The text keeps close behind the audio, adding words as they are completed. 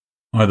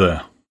Hi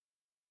there.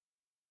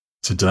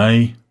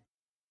 Today,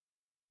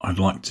 I'd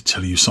like to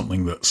tell you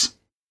something that's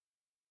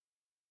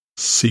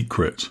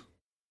secret.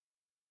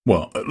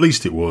 Well, at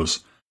least it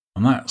was,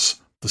 and that's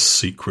the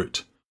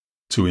secret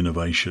to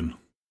innovation.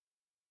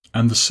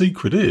 And the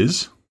secret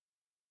is,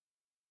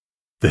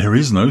 there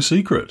is no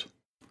secret.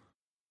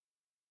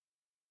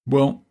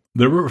 Well,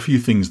 there are a few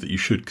things that you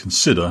should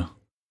consider,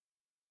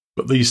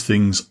 but these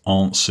things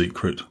aren't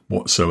secret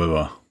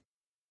whatsoever.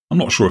 I'm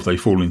not sure if they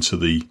fall into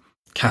the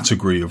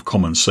category of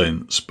common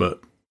sense,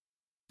 but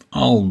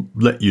I'll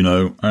let you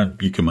know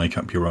and you can make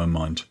up your own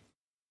mind.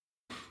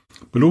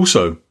 But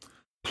also,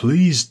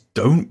 please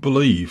don't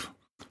believe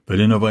that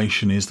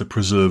innovation is the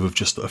preserve of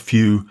just a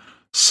few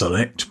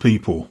select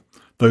people,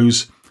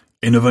 those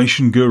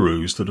innovation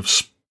gurus that have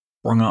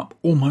sprung up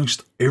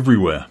almost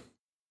everywhere.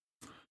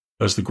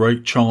 As the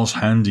great Charles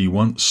Handy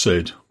once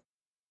said,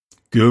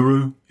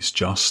 guru is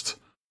just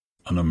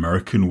an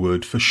American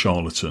word for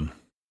charlatan.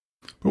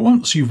 But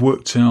once you've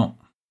worked out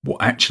what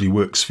actually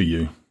works for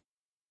you,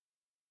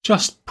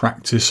 just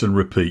practice and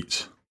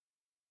repeat.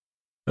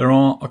 There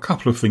are a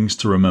couple of things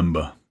to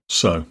remember.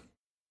 So,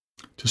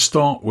 to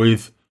start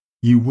with,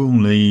 you will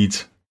need,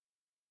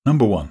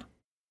 number one,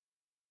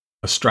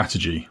 a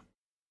strategy.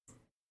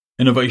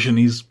 Innovation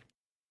is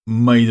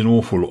made an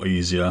awful lot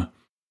easier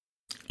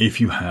if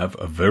you have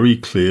a very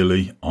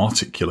clearly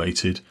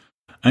articulated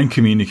and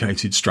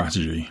communicated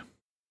strategy.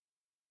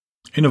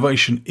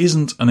 Innovation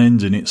isn't an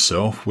end in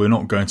itself. We're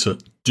not going to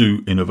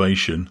do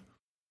innovation.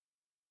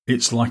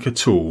 It's like a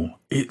tool.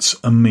 It's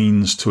a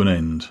means to an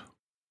end.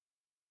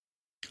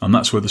 And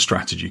that's where the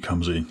strategy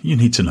comes in. You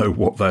need to know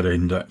what that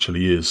end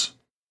actually is.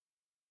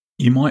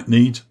 You might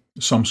need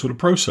some sort of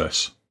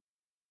process.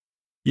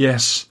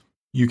 Yes,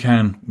 you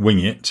can wing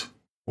it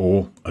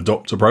or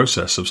adopt a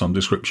process of some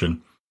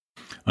description.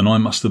 And I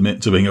must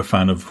admit, to being a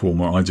fan of the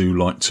former, I do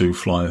like to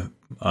fly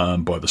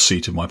by the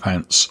seat of my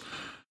pants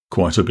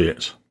quite a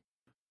bit.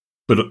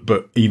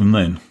 But even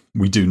then,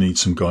 we do need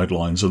some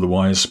guidelines.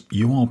 Otherwise,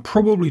 you are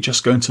probably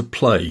just going to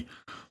play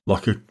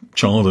like a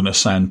child in a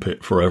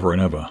sandpit forever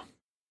and ever.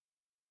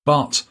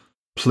 But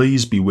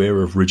please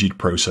beware of rigid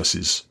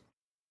processes,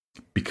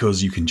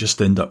 because you can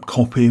just end up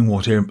copying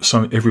what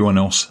everyone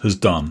else has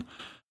done.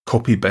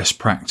 Copy best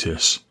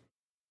practice.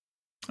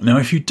 Now,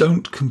 if you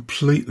don't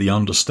completely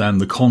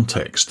understand the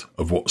context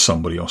of what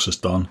somebody else has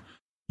done,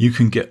 you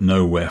can get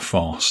nowhere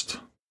fast.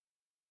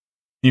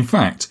 In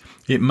fact,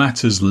 it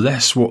matters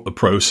less what the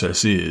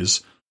process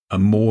is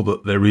and more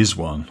that there is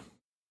one.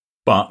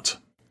 But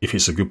if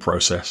it's a good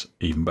process,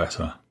 even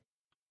better.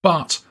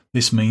 But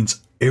this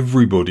means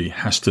everybody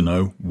has to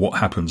know what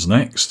happens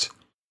next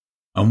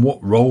and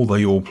what role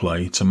they all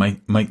play to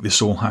make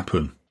this all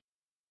happen.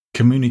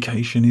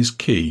 Communication is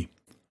key,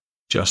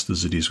 just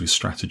as it is with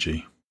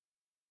strategy.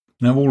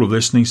 Now, all of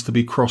this needs to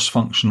be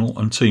cross-functional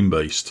and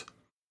team-based.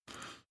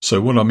 So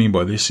what I mean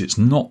by this, it's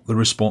not the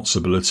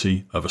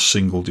responsibility of a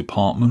single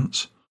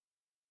department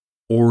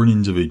or an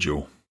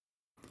individual.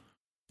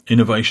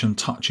 Innovation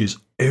touches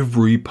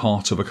every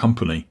part of a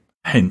company,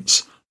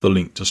 hence the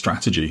link to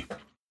strategy.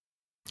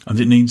 And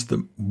it needs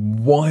the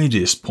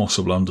widest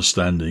possible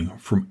understanding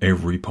from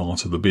every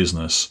part of the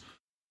business.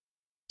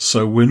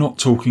 So we're not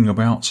talking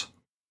about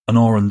an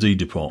R&D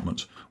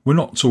department. We're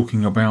not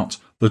talking about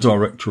the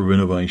director of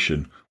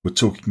innovation. We're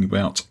talking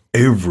about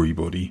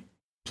everybody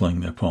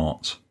playing their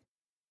part.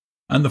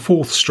 And the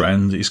fourth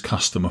strand is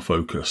customer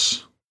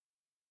focus.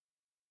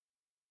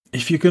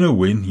 If you're going to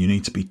win, you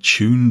need to be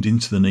tuned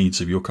into the needs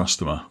of your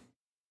customer.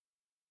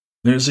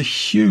 There's a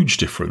huge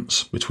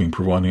difference between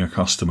providing a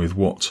customer with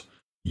what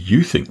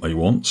you think they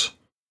want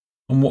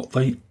and what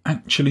they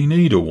actually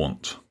need or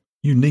want.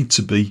 You need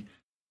to be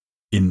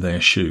in their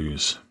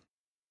shoes.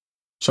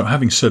 So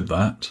having said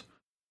that,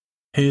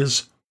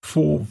 here's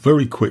 4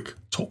 very quick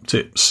top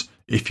tips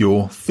if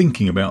you're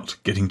thinking about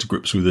getting to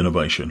grips with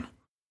innovation.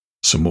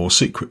 Some more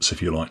secrets, if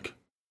you like.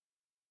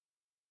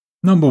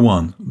 Number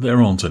 1,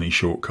 there aren't any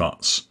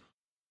shortcuts.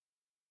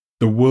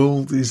 The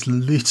world is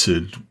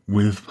littered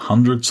with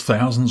hundreds,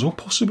 thousands, or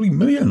possibly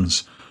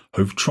millions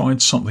who've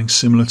tried something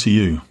similar to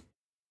you,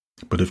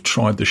 but have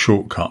tried the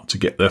shortcut to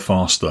get there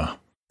faster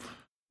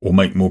or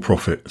make more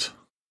profit,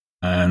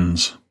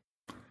 and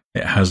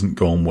it hasn't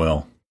gone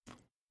well.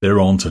 There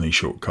aren't any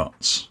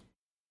shortcuts.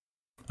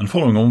 And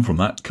following on from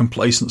that,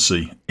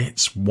 complacency.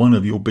 It's one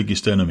of your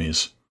biggest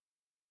enemies.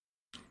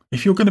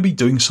 If you're going to be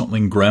doing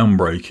something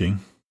groundbreaking,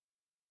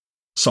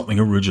 something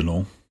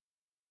original,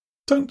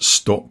 don't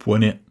stop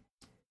when it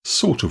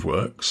sort of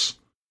works.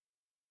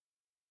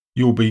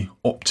 You'll be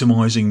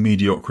optimizing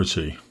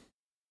mediocrity.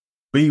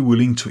 Be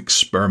willing to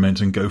experiment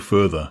and go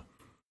further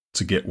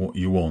to get what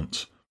you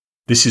want.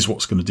 This is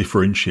what's going to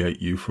differentiate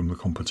you from the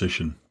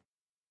competition.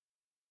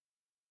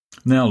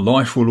 Now,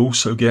 life will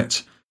also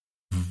get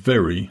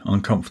very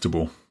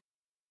uncomfortable.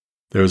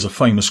 There is a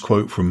famous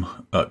quote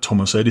from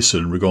Thomas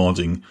Edison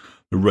regarding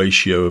the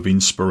ratio of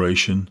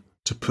inspiration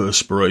to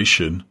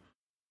perspiration,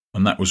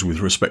 and that was with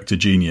respect to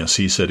genius.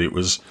 He said it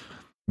was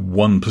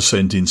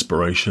 1%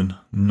 inspiration,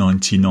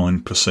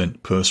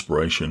 99%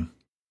 perspiration.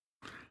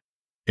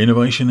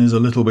 Innovation is a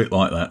little bit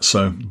like that,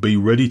 so be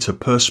ready to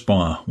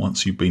perspire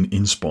once you've been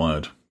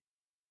inspired.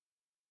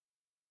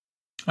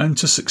 And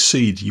to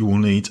succeed, you will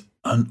need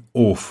an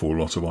awful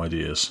lot of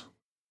ideas.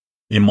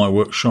 In my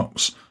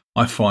workshops,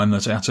 I find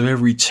that out of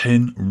every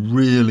 10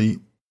 really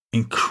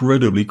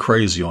incredibly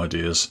crazy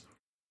ideas,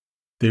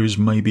 there is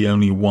maybe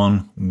only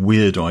one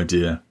weird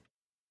idea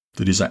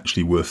that is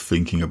actually worth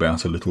thinking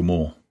about a little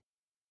more.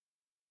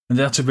 And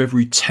out of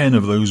every 10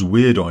 of those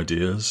weird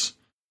ideas,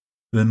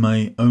 there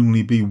may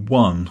only be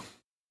one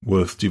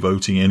worth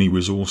devoting any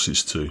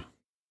resources to.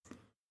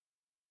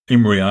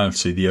 In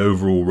reality, the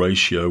overall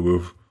ratio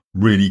of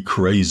really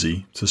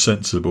crazy to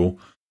sensible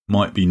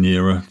might be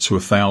nearer to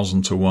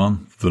 1,000 to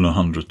 1 than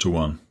 100 to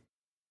 1.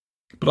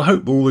 But I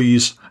hope all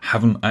these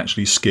haven't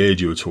actually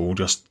scared you at all,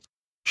 just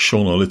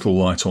shone a little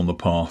light on the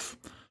path.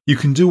 You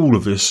can do all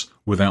of this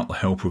without the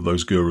help of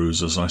those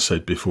gurus, as I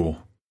said before.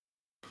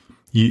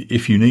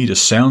 If you need a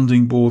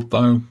sounding board,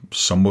 though,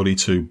 somebody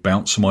to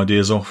bounce some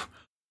ideas off,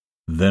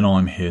 then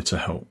I'm here to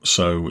help.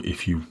 So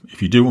if you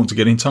do want to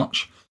get in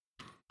touch,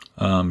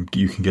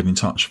 you can get in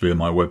touch via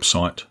my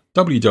website,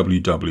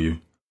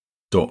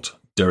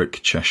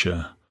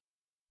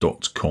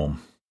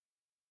 www.derekcheshire.com.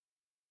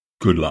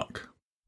 Good luck.